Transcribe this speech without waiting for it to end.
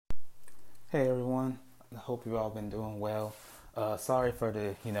Hey everyone, I hope you've all been doing well. Sorry for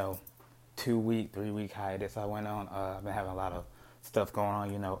the 2 week, 3 week hiatus I went on. I've been having a lot of stuff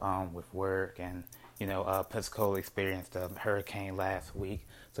going on, with work and Pensacola experienced a hurricane last week.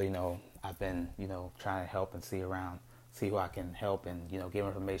 So I've been trying to help and see who I can help and give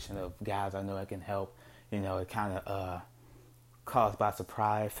information of guys I know I can help. It kind of caught us by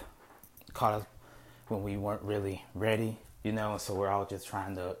surprise, caught us when we weren't really ready, and so we're all just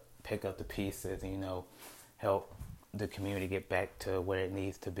trying to pick up the pieces and, help the community get back to where it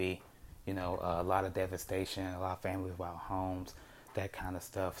needs to be. A lot of devastation, a lot of families without homes, that kind of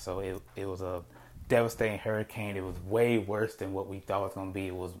stuff. So it was a devastating hurricane. It was way worse than what we thought it was going to be.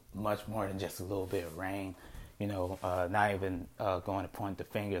 It was much more than just a little bit of rain. Not even going to point the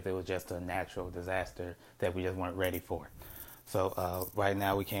fingers. It was just a natural disaster that we just weren't ready for. So right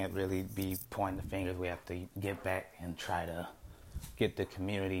now we can't really be pointing the fingers. We have to get back and try to get the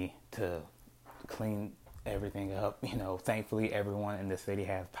community to clean everything up. Thankfully everyone in the city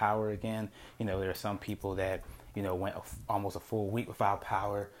has power again. There are some people that, went almost a full week without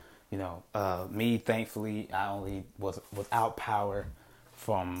power. Me, thankfully, I only was without power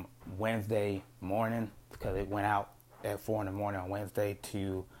from Wednesday morning because it went out at 4 in the morning on Wednesday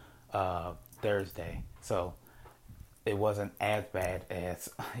to Thursday. So it wasn't as bad as,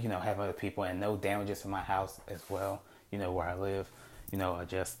 having other people, and no damages to my house as well, where I live,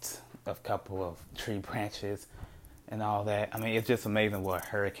 just a couple of tree branches and all that. I mean, it's just amazing what a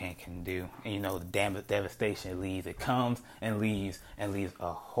hurricane can do. And, the devastation it leaves. It comes and leaves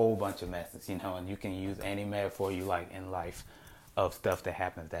a whole bunch of messes, and you can use any metaphor you like in life of stuff that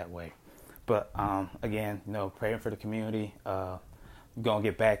happens that way. But, again, praying for the community. Going to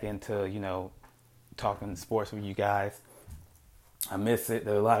get back into, talking sports with you guys. I miss it.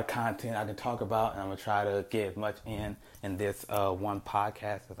 There's a lot of content I can talk about, and I'm going to try to get as much in this one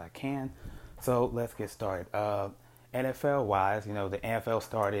podcast as I can. So let's get started. NFL-wise, the NFL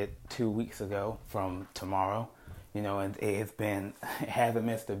started 2 weeks ago from tomorrow, and it hasn't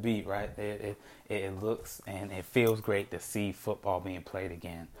missed a beat, right? It looks and it feels great to see football being played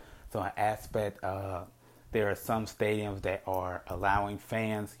again. So an aspect, there are some stadiums that are allowing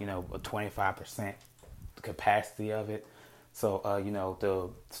fans, a 25% capacity of it. So, the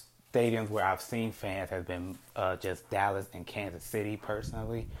stadiums where I've seen fans have been just Dallas and Kansas City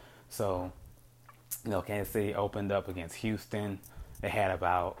personally. So, Kansas City opened up against Houston. They had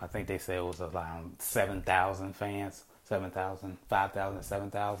about, I think they said it was around 7,000 fans, 7,000, 5,000,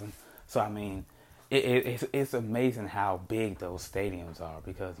 7,000. So, I mean, it's amazing how big those stadiums are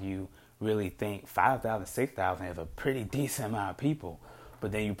because you really think 5,000, 6,000 is a pretty decent amount of people.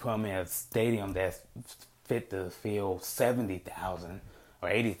 But then you put them in a stadium that's fit to field 70,000 or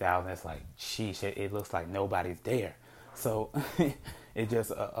 80,000. It's like, sheesh, it looks like nobody's there. So it's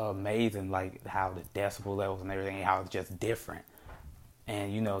just amazing, like how the decibel levels and everything, how it's just different.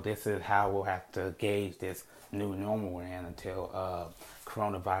 And this is how we'll have to gauge this new normal we're in until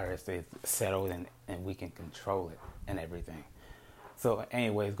coronavirus is settled and we can control it and everything. So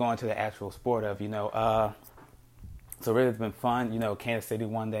anyways, going to the actual sport of, so really it's been fun. Kansas City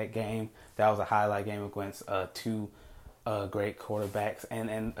won that game. That was a highlight game against two great quarterbacks.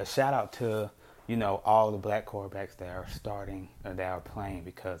 And a shout out to, all the black quarterbacks that are starting or that are playing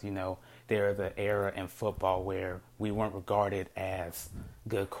because, there is an era in football where we weren't regarded as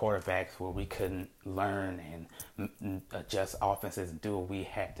good quarterbacks, where we couldn't learn and adjust offenses and do what we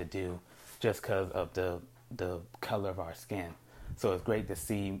had to do just because of the color of our skin. So it's great to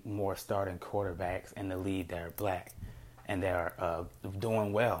see more starting quarterbacks in the league that are black. And they're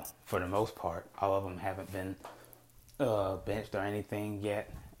doing well for the most part. All of them haven't been benched or anything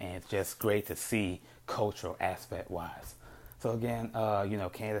yet. And it's just great to see cultural aspect-wise. So again,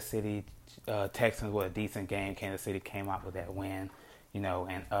 Kansas City, Texans were a decent game. Kansas City came out with that win, and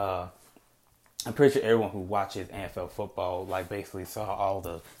I'm pretty sure everyone who watches NFL football, basically saw all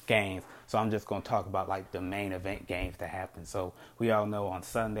the games. So I'm just going to talk about, the main event games that happened. So we all know on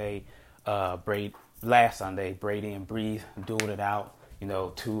Sunday, last Sunday, Brady and Brees dueled it out.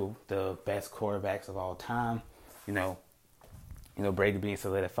 Two of the best quarterbacks of all time. Brady being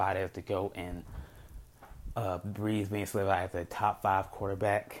solidified as the GOAT and Brees being solidified as the top 5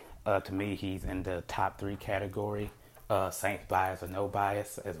 quarterback. To me, he's in the top 3 category. Saints bias or no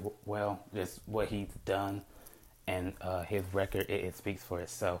bias as well. Just what he's done and his record, it speaks for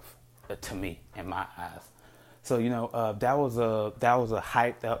itself to me in my eyes. So that was a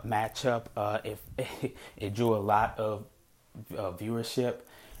hyped up matchup. It drew a lot of viewership,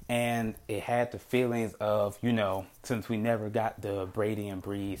 and it had the feelings of since we never got the Brady and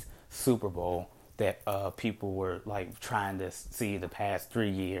Brees Super Bowl that people were trying to see the past 3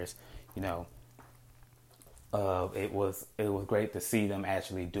 years. you know, it was great to see them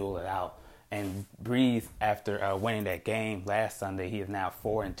actually duel it out. And Breeze, after winning that game last Sunday, he is now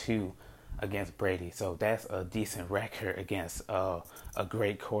 4-2 against Brady. So that's a decent record against a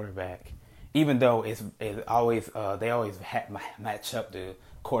great quarterback. Even though it's always they always match up the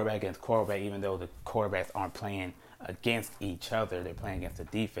quarterback against quarterback, even though the quarterbacks aren't playing against each other, they're playing against the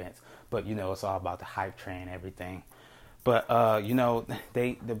defense. But it's all about the hype train and everything. But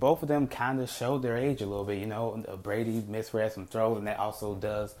the both of them kind of showed their age a little bit. Brady misread some throws, and that also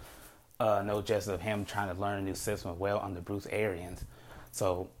does no just of him trying to learn a new system well under Bruce Arians.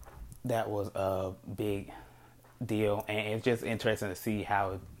 So that was a big deal, and it's just interesting to see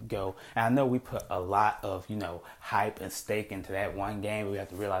how it go. And I know we put a lot of hype and stake into that one game, but we have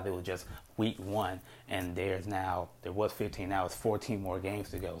to realize it was just week one, and there was 15, now it's 14 more games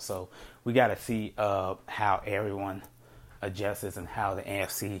to go. So we got to see how everyone adjusts and how the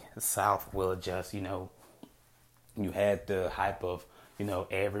NFC South will adjust. You had the hype of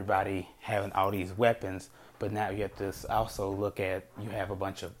everybody having all these weapons, but now you have to also look at, you have a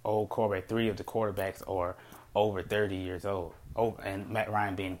bunch of old quarterbacks. 3 of the quarterbacks are over 30 years old. And Matt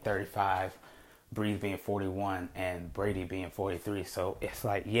Ryan being 35, Breeze being 41, and Brady being 43. So it's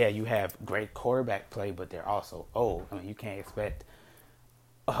like, yeah, you have great quarterback play, but they're also old. I mean, you can't expect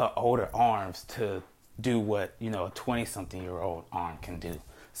older arms to do what, a 20-something-year-old arm can do.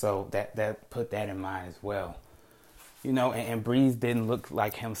 So that put that in mind as well. And Breeze didn't look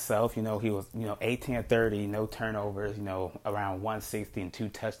like himself. He was, 18 or 30, no turnovers, around 160 and 2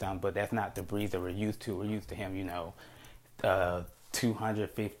 touchdowns. But that's not the Breeze that we're used to. We're used to him,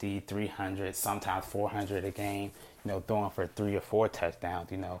 250, 300, sometimes 400 a game, throwing for 3 or 4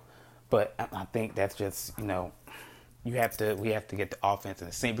 touchdowns, But I think that's just, we have to get the offense in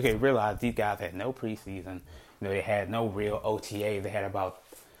the sync, because you realize these guys had no preseason. They had no real OTA. They had about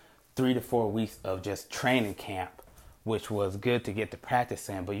 3 to 4 weeks of just training camp, which was good to get the practice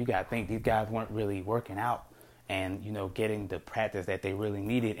in, but you got to think these guys weren't really working out and, getting the practice that they really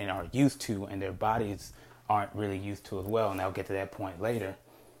needed and are used to, and their bodies aren't really used to as well, and I'll get to that point later.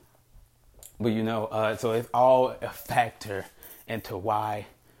 But, so it's all a factor into why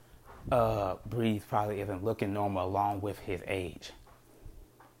Breeze probably isn't looking normal along with his age.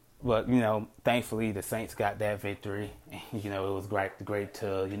 But, thankfully the Saints got that victory. It was great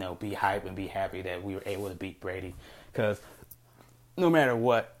to, be hyped and be happy that we were able to beat Brady. Because no matter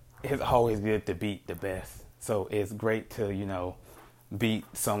what, it's always good to beat the best. So it's great to, beat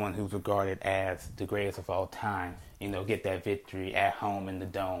someone who's regarded as the greatest of all time. Get that victory at home in the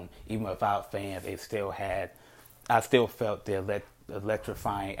Dome. Even without fans, I still felt the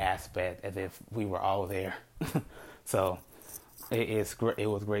electrifying aspect as if we were all there. So it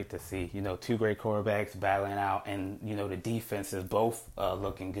was great to see, 2 great quarterbacks battling out, and, the defense is both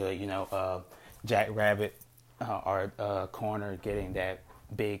looking good. Jack Rabbit, our corner, getting that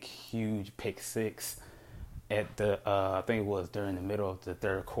big, huge pick 6 at the, I think it was during the middle of the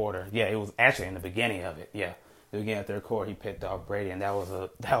third quarter. Yeah, it was actually in the beginning of it. Yeah, the beginning of the third quarter, he picked off Brady, and that was a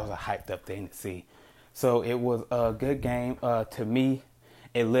hyped up thing to see. So it was a good game. To me,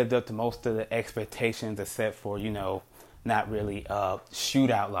 it lived up to most of the expectations, except for, not really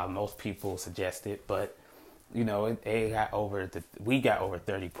shootout like most people suggested, but we got over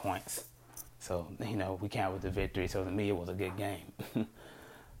 30 points. So, we count with the victory. So to me, it was a good game.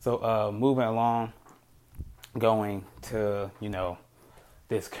 So moving along, going to,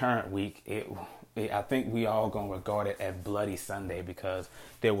 this current week, I think we all going to regard it as Bloody Sunday, because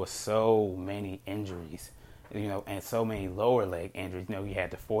there were so many injuries, and so many lower leg injuries. You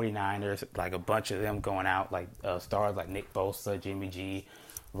had the 49ers, like a bunch of them going out, like stars like Nick Bosa, Jimmy G,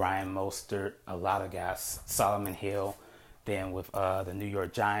 Ryan Mostert, a lot of guys, Solomon Hill. Then with the New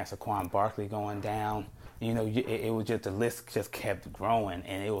York Giants, Saquon Barkley going down. It was just, the list just kept growing,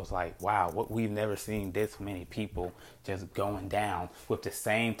 and it was like, wow, we've never seen this many people just going down with the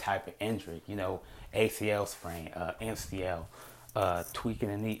same type of injury. ACL sprain, MCL, tweaking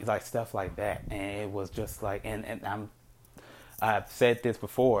the knee, like stuff like that. And it was just like, and I've said this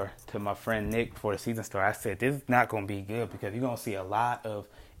before to my friend Nick before the season started. I said, this is not going to be good, because you're going to see a lot of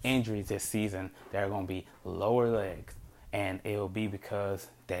injuries this season that are going to be lower legs. And it'll be because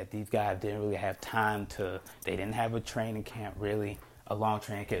that these guys didn't really have time they didn't have a training camp, really, a long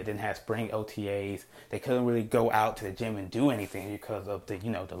training camp. They didn't have spring OTAs. They couldn't really go out to the gym and do anything because of the,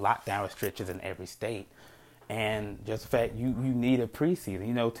 the lockdown restrictions in every state. And just the fact you need a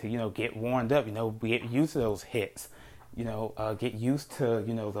preseason, to, get warmed up, get used to those hits, get used to,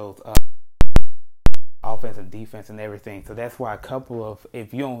 those offense and defense and everything. So that's why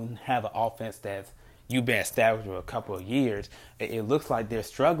if you don't have an offense that's, you've been established for a couple of years, it looks like they're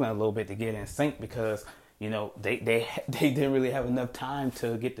struggling a little bit to get in sync because they didn't really have enough time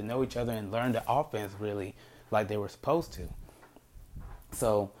to get to know each other and learn the offense really like they were supposed to.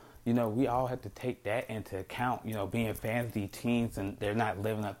 So, we all have to take that into account, being fans of these teams and they're not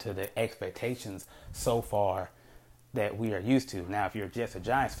living up to the expectations so far that we are used to. Now, if you're just a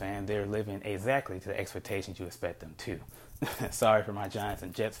Giants fan, they're living exactly to the expectations you expect them to. Sorry for my Giants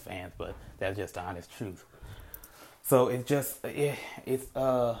and Jets fans, but that's just the honest truth. So it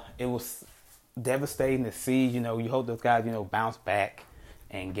was devastating to see. You hope those guys, bounce back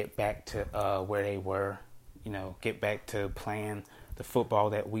and get back to where they were. Get back to playing the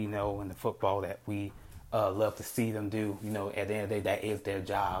football that we know and the football that we love to see them do. At the end of the day, that is their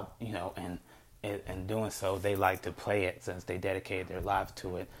job. And doing so, they like to play it since they dedicated their lives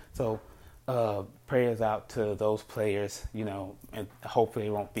to it. So prayers out to those players, and hopefully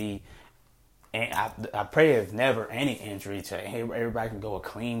it won't be. And I pray there's never any injury to everybody can go a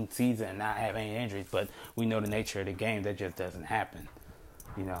clean season and not have any injuries. But we know the nature of the game, that just doesn't happen,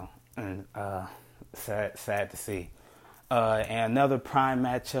 and sad to see. And another prime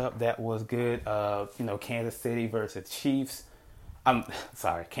matchup that was good, Kansas City versus Chiefs.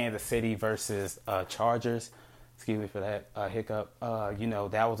 Kansas City versus Chargers. Excuse me for that hiccup.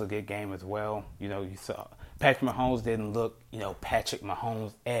 That was a good game as well. You saw Patrick Mahomes didn't look, Patrick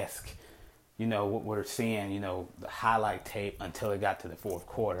Mahomes-esque. What we're seeing, the highlight tape until it got to the fourth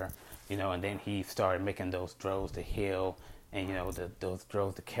quarter, and then he started making those throws to Hill and, those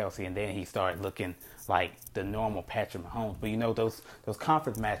throws to Kelsey, and then he started looking like the normal Patrick Mahomes. But, those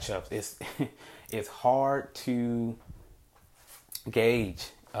conference matchups, it's hard to gauge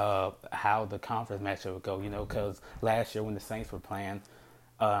how the conference matchup would go, because last year when the Saints were playing,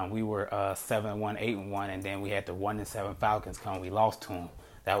 we were 7-1, 8-1, and then we had the 1-7 Falcons come. We lost to them.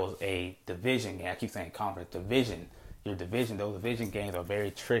 That was a division game. I keep saying conference division. Those division games are very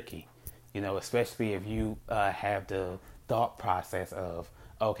tricky, especially if you have the thought process of,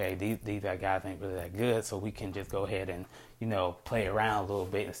 okay, these guys ain't really that good, so we can just go ahead and, play around a little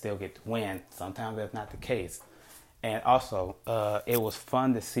bit and still get to win. Sometimes that's not the case. And also, it was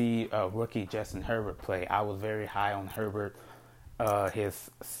fun to see rookie Justin Herbert play. I was very high on Herbert his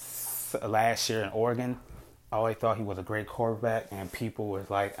last year in Oregon. I always thought he was a great quarterback, and people was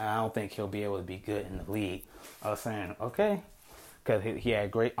like, I don't think he'll be able to be good in the league. I was saying, okay, because he had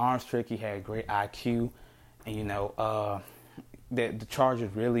great arm strength, he had great IQ, and the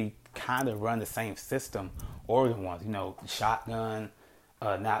Chargers really kind of run the same system Oregon wants. Shotgun,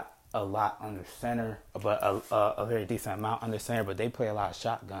 not a lot under center, but a very decent amount under center. But they play a lot of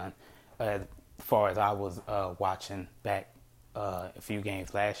shotgun, as far as I was watching back a few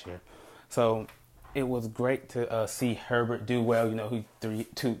games last year. So it was great to see Herbert do well. He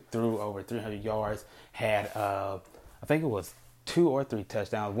threw over 300 yards, had I think it was 2 or 3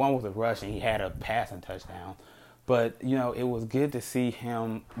 touchdowns. One was a rush, and he had a passing touchdown. But it was good to see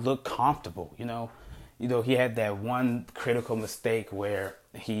him look comfortable. He had that one critical mistake where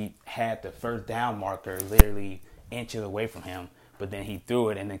he had the first down marker literally inches away from him, but then he threw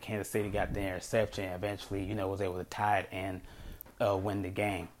it, and then Kansas City got the interception and eventually, was able to tie it and win the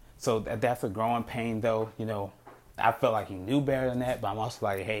game. So that's a growing pain, though. I felt like he knew better than that, but I'm also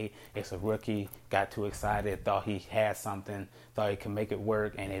like, hey, it's a rookie, got too excited, thought he had something, thought he could make it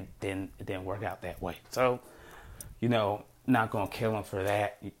work, and it didn't work out that way. So, not going to kill him for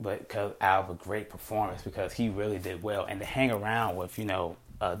that, but because out of a great performance, because he really did well. And to hang around with,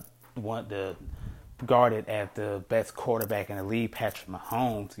 one the guarded as the best quarterback in the league, Patrick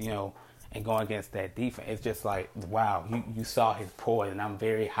Mahomes, and going against that defense, it's just like, wow, you saw his poise, and I'm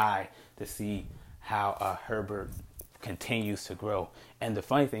very high to see how Herbert continues to grow. And the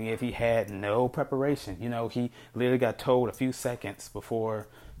funny thing is, he had no preparation. He literally got told a few seconds before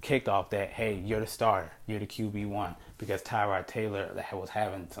kickoff that, hey, you're the starter, you're the QB1, because Tyrod Taylor was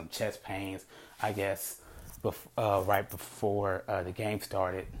having some chest pains, I guess, right before the game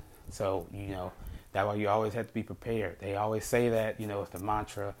started. So, that's why you always have to be prepared. They always say that, it's the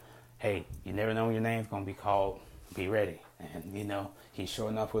mantra, hey, you never know when your name's going to be called, be ready. And, he sure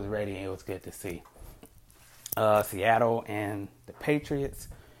enough was ready, and it was good to see. Seattle and the Patriots,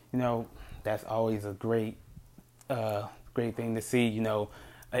 that's always a great thing to see.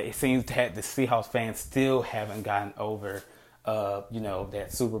 It seems that the Seahawks fans still haven't gotten over, that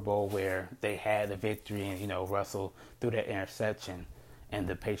Super Bowl where they had the victory and, Russell threw that interception and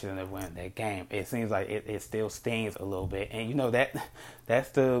the Patriots ended up winning that game. It seems like it still stings a little bit. And, that's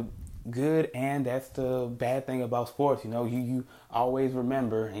the good and that's the bad thing about sports. You always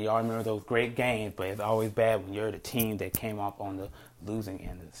remember, and you all remember those great games, but it's always bad when you're the team that came off on the losing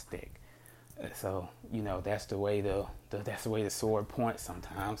end of the stick. So that's the way that's the way the sword points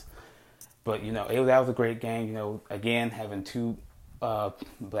sometimes. But that was a great game. Again, having two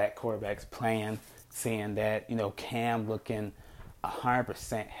black quarterbacks playing, seeing that Cam looking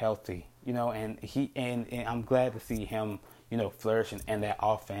 100% healthy. And I'm glad to see him flourishing in that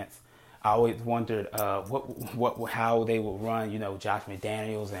offense. I always wondered how they would run Josh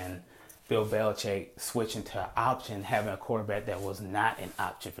McDaniels and Bill Belichick switching to an option, having a quarterback that was not an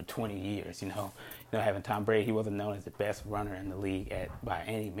option for 20 years. Having Tom Brady, he wasn't known as the best runner in the league by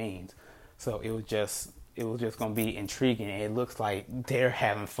any means. So it was just going to be intriguing. And it looks like they're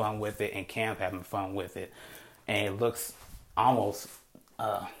having fun with it and Cam's having fun with it. And it looks almost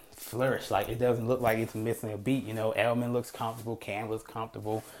flourished. Like, it doesn't look like it's missing a beat. Edelman looks comfortable. Cam looks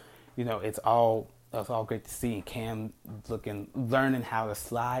comfortable. It's all great to see. Cam learning how to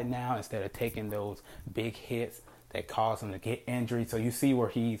slide now instead of taking those big hits that cause him to get injured. So you see where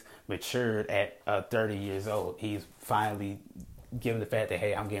he's matured at 30 years old. He's finally, given the fact that,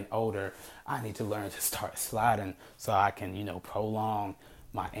 hey, I'm getting older, I need to learn to start sliding so I can, prolong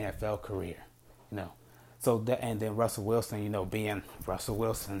my NFL career, So and then Russell Wilson, being Russell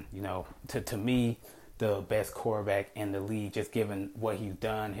Wilson, to me, the best quarterback in the league, just given what he's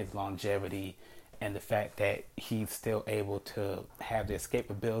done, his longevity, and the fact that he's still able to have the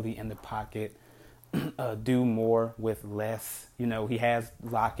escapability in the pocket, do more with less. He has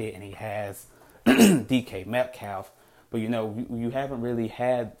Lockett and he has DK Metcalf, but you haven't really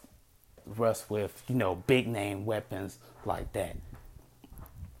had Russ with big name weapons like that.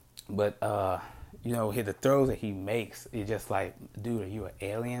 But the throws that he makes, it's just like, dude, are you an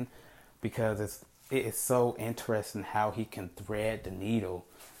alien? Because it's so interesting how he can thread the needle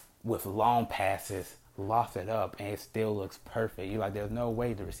with long passes, loft it up, and it still looks perfect. You're like, there's no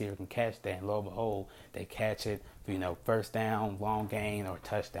way the receiver can catch that. And lo and behold, they catch it for, first down, long gain, or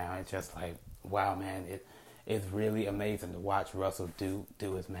touchdown. It's just like, wow, man, it's really amazing to watch Russell do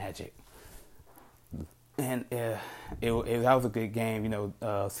his magic. And that was a good game.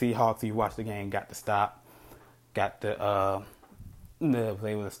 Seahawks, you watched the game, got the stop, got the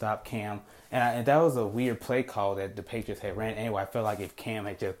able to stop Cam. And that was a weird play call that the Patriots had ran. Anyway, I felt like if Cam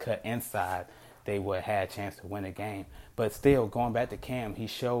had just cut inside, they would have had a chance to win the game. But still, going back to Cam, he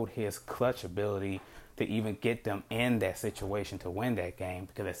showed his clutch ability to even get them in that situation to win that game.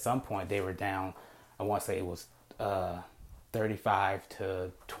 Because at some point they were down, I want to say it was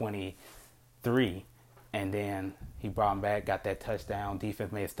 35-23. And then he brought him back, got that touchdown,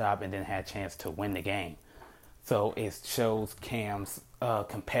 defense made a stop, and then had a chance to win the game. So it shows Cam's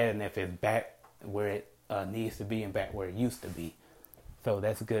competitiveness is back where it needs to be and back where it used to be. So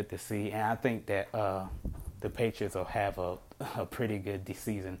that's good to see. And I think that the Patriots will have a pretty good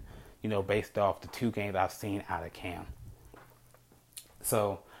season, based off the two games I've seen out of Cam.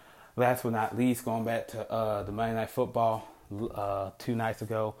 So last but not least, going back to the Monday Night Football 2 nights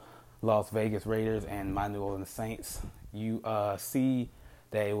ago, Las Vegas Raiders and my New Orleans Saints. You see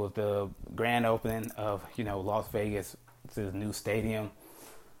that it was the grand opening of, Las Vegas' new stadium.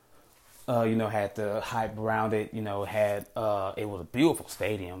 Had the hype around it, it was a beautiful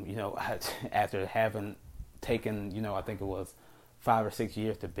stadium, after having taken, I think it was 5 or 6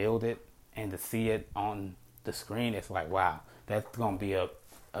 years to build it, and to see it on the screen, it's like, wow, that's going to be a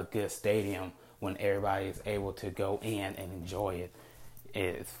good stadium when everybody is able to go in and enjoy it.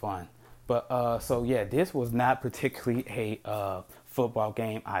 It's fun. But, this was not particularly a football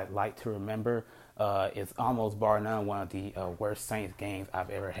game I'd like to remember. It's almost bar none one of the worst Saints games I've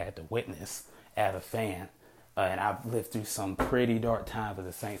ever had to witness as a fan. And I've lived through some pretty dark times as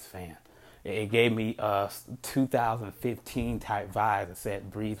a Saints fan. It gave me 2015 type vibes that said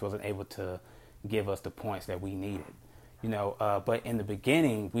Breeze wasn't able to give us the points that we needed. But in the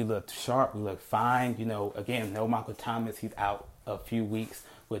beginning, we looked sharp, we looked fine. Again, no Michael Thomas, he's out a few weeks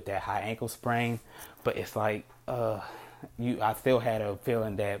with that high ankle sprain. But it's like, I still had a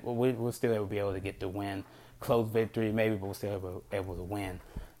feeling that we'll still be able to get the win. Close victory, maybe, but we'll still able to win.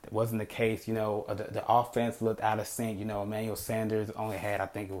 That wasn't the case. The offense looked out of sync. Emmanuel Sanders only had, I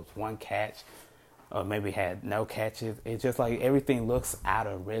think it was 1 catch, or maybe had no catches. It's just like everything looks out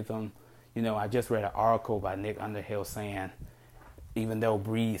of rhythm. I just read an article by Nick Underhill saying, even though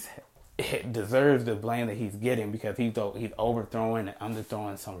Breeze deserves the blame that he's getting because he's overthrowing and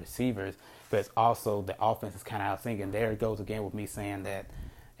underthrowing some receivers, but it's also the offense is kind of out of sync. And there it goes again with me saying that,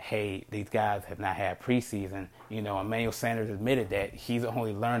 hey, these guys have not had preseason. Emmanuel Sanders admitted that he's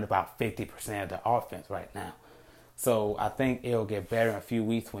only learned about 50% of the offense right now. So I think it'll get better in a few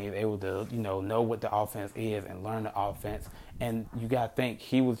weeks when he's able to, know what the offense is and learn the offense. And you got to think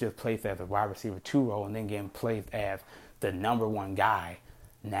he was just placed as a wide receiver 2 role and then getting placed as the number 1 guy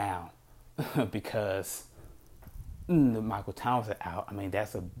now because Michael Thomas is out. I mean,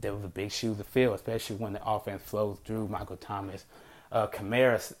 that was a big shoe to fill, especially when the offense flows through Michael Thomas.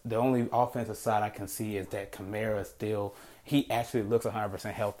 Kamara, the only offensive side I can see is that Kamara still, he actually looks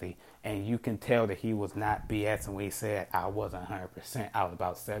 100% healthy. And you can tell that he was not BSing when he said, I wasn't 100%, I was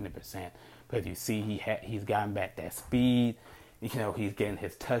about 70%. But you see, he's gotten back that speed. You know, he's getting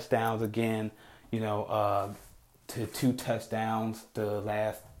his touchdowns again. You know, to 2 touchdowns the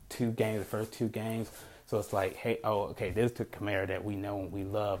last 2 games, the first 2 games. So it's like, hey, oh, okay, this is the Kamara that we know and we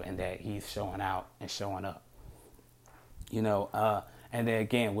love, and that he's showing out and showing up. You know, and then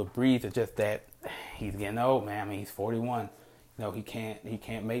again with Brees, it's just that he's getting old, man. I mean, he's 41. You know, he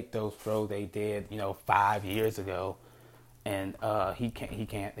can't make those throws they did, you know, 5 years ago, and he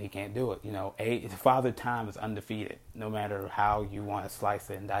can't do it. You know, Father Time is undefeated. No matter how you want to slice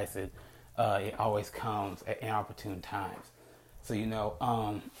it and dice it, it always comes at inopportune times. So, you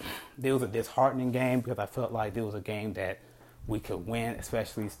know, there was a disheartening game because I felt like there was a game that we could win,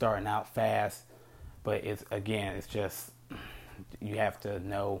 especially starting out fast. But it's just, you have to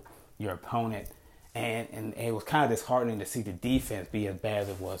know your opponent. And it was kind of disheartening to see the defense be as bad as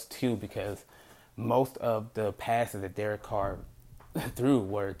it was too, because most of the passes that Derek Carr threw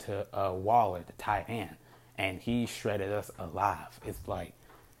were to Waller, the tight end. And he shredded us alive. It's like,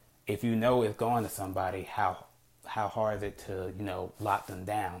 if you know it's going to somebody, how hard is it to, you know, lock them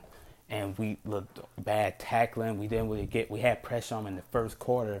down? And we looked bad tackling. We didn't really we had pressure on him in the first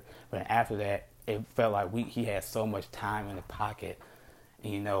quarter, but after that, it felt like he had so much time in the pocket,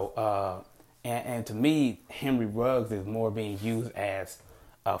 you know. And to me, Henry Ruggs is more being used as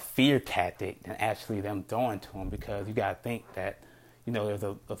a fear tactic than actually them throwing to him, because you got to think that, you know, there's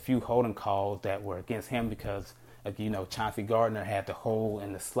a few holding calls that were against him because, you know, Chauncey Gardner had the hold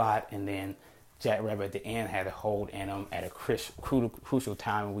in the slot, and then Jack Rabbit at the end had a hold in him at a crucial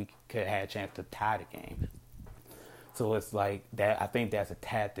time, and we could have had a chance to tie the game. So it's like that. I think that's a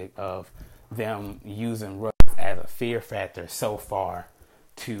tactic of them using Ruggs as a fear factor so far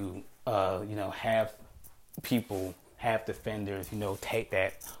to, you know, have defenders, you know, take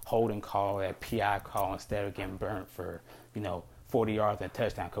that holding call, that PI call, instead of getting burnt for, you know, 40 yards and a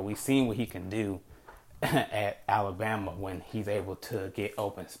touchdown. Because we've seen what he can do at Alabama when he's able to get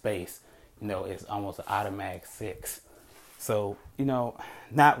open space. You know, it's almost an automatic 6. So, you know,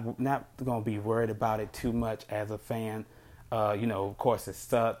 not going to be worried about it too much as a fan. You know, of course it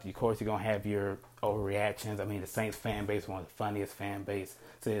sucked. Of course you're going to have your overreactions. I mean, the Saints fan base is one of the funniest fan bases,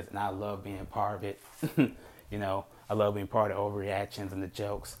 and I love being a part of it. You know, I love being part of the overreactions and the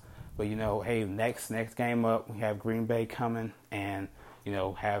jokes. But, you know, hey, next game up, we have Green Bay coming, and, you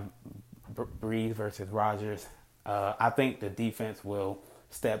know, have Brees versus Rodgers. I think the defense will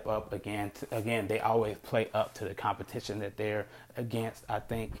step up again. Again, they always play up to the competition that they're against, I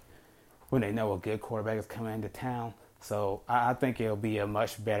think, when they know a good quarterback is coming into town. So I think it'll be a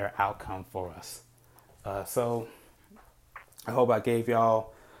much better outcome for us. So I hope I gave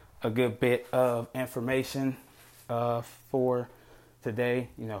y'all a good bit of information for today.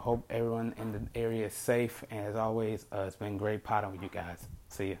 You know, hope everyone in the area is safe. And as always, it's been great potting with you guys.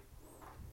 See ya.